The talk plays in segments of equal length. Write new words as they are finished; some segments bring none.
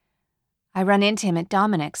I run into him at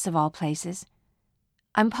Dominic's, of all places.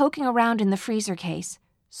 I'm poking around in the freezer case,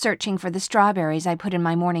 searching for the strawberries I put in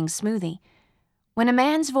my morning smoothie, when a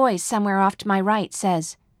man's voice somewhere off to my right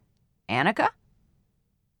says, "Annika?"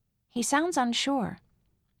 He sounds unsure.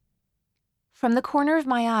 From the corner of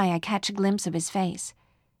my eye, I catch a glimpse of his face.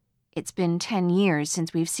 It's been 10 years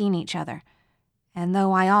since we've seen each other, and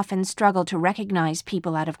though I often struggle to recognize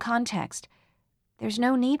people out of context, there's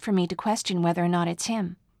no need for me to question whether or not it's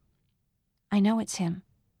him. I know it's him.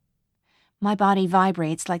 My body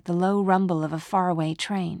vibrates like the low rumble of a faraway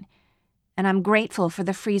train, and I'm grateful for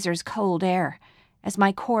the freezer's cold air as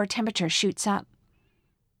my core temperature shoots up.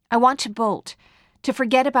 I want to bolt, to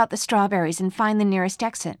forget about the strawberries and find the nearest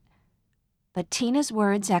exit. But Tina's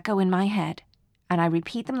words echo in my head, and I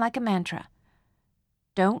repeat them like a mantra.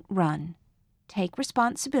 Don't run. Take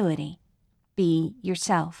responsibility. Be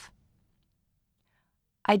yourself.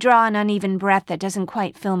 I draw an uneven breath that doesn't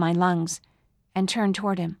quite fill my lungs, and turn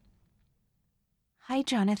toward him. "Hi,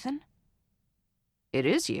 Jonathan." "It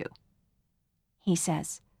is you," he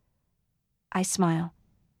says. I smile.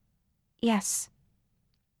 Yes.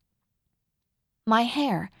 My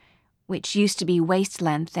hair, which used to be waist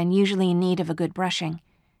length and usually in need of a good brushing,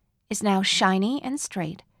 is now shiny and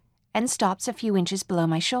straight and stops a few inches below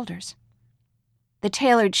my shoulders. The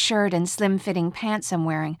tailored shirt and slim-fitting pants I'm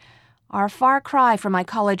wearing are a far cry from my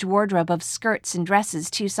college wardrobe of skirts and dresses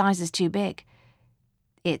 2 sizes too big.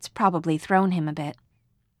 It's probably thrown him a bit.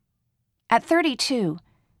 At 32,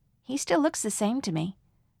 he still looks the same to me.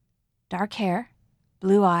 Dark hair,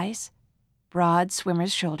 blue eyes, broad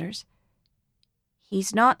swimmer's shoulders.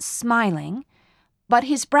 He's not smiling, but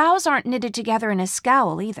his brows aren't knitted together in a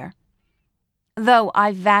scowl either. Though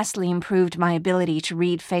I've vastly improved my ability to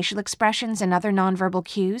read facial expressions and other nonverbal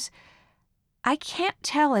cues, I can't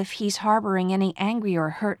tell if he's harboring any angry or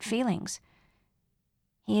hurt feelings.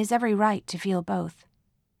 He has every right to feel both.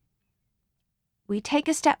 We take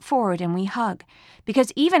a step forward and we hug,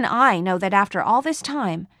 because even I know that after all this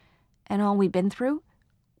time, and all we've been through,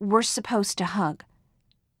 we're supposed to hug.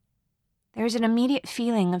 There's an immediate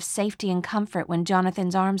feeling of safety and comfort when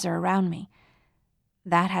Jonathan's arms are around me.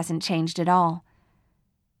 That hasn't changed at all.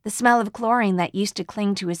 The smell of chlorine that used to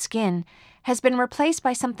cling to his skin has been replaced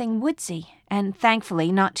by something woodsy and,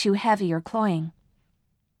 thankfully, not too heavy or cloying.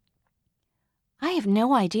 I have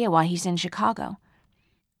no idea why he's in Chicago.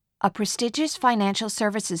 A prestigious financial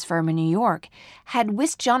services firm in New York had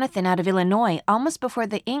whisked Jonathan out of Illinois almost before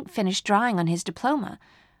the ink finished drying on his diploma,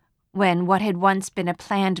 when what had once been a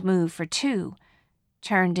planned move for 2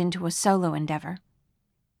 turned into a solo endeavor.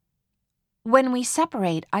 When we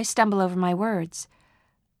separate, I stumble over my words.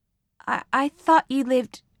 I thought you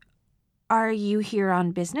lived... Are you here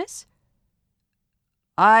on business?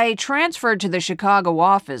 "I transferred to the Chicago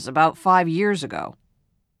office about 5 years ago,"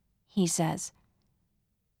 he says.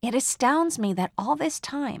 It astounds me that all this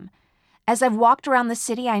time, as I've walked around the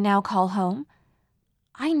city I now call home,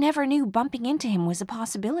 I never knew bumping into him was a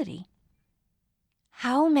possibility.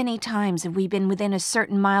 How many times have we been within a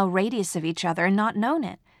certain mile radius of each other and not known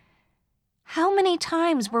it? How many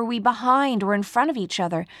times were we behind or in front of each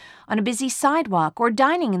other on a busy sidewalk or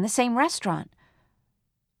dining in the same restaurant?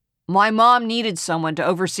 "My mom needed someone to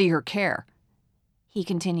oversee her care," he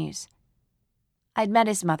continues. I'd met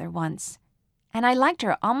his mother once, and I liked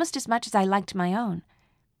her almost as much as I liked my own.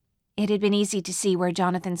 It had been easy to see where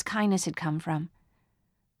Jonathan's kindness had come from.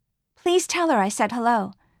 "Please tell her I said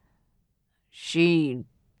hello." "She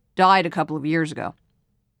died a couple of years ago.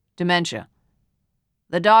 Dementia.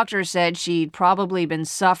 The doctor said she'd probably been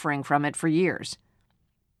suffering from it for years."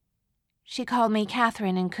 "She called me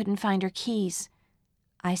Catherine and couldn't find her keys,"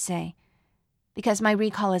 I say, because my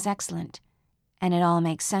recall is excellent, and it all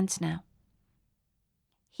makes sense now.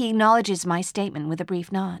 He acknowledges my statement with a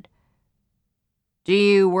brief nod. "Do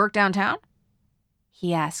you work downtown?"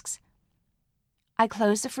 he asks. I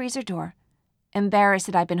close the freezer door, embarrassed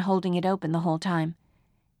that I've been holding it open the whole time.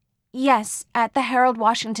 "Yes, at the Harold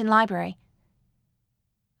Washington Library."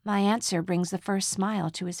 My answer brings the first smile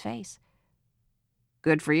to his face.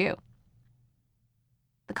 "Good for you."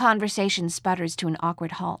 The conversation sputters to an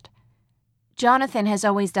awkward halt. Jonathan has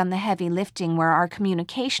always done the heavy lifting where our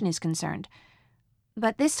communication is concerned,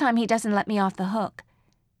 but this time he doesn't let me off the hook,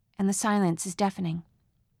 and the silence is deafening.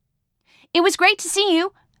 "It was great to see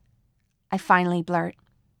you," I finally blurt.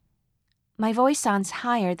 My voice sounds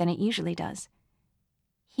higher than it usually does.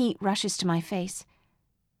 Heat rushes to my face,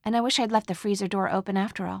 and I wish I'd left the freezer door open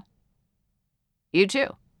after all. "You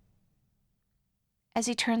too." As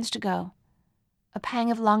he turns to go, a pang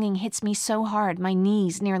of longing hits me so hard my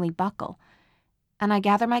knees nearly buckle, and I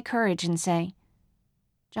gather my courage and say,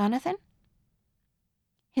 "Jonathan?"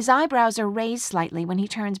 His eyebrows are raised slightly when he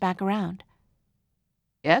turns back around.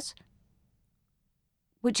 Yes?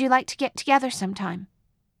 Would you like to get together sometime?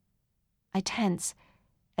 I tense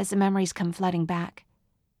as the memories come flooding back.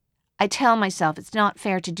 I tell myself it's not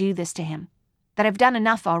fair to do this to him, that I've done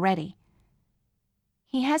enough already.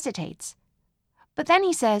 He hesitates, but then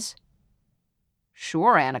he says,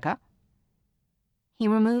 Sure, Annika. He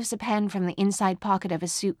removes a pen from the inside pocket of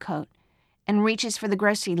his suit coat and reaches for the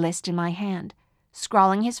grocery list in my hand,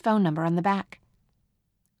 scrawling his phone number on the back.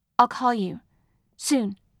 I'll call you.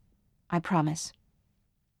 Soon, I promise.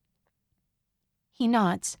 He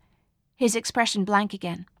nods, his expression blank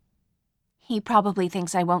again. He probably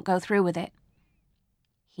thinks I won't go through with it.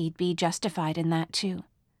 He'd be justified in that, too.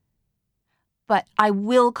 But I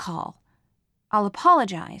will call. I'll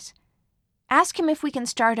apologize. Ask him if we can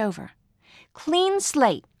start over. Clean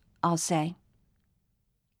slate, I'll say.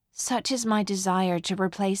 Such is my desire to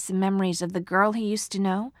replace the memories of the girl he used to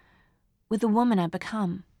know with the woman I've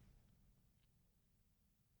become.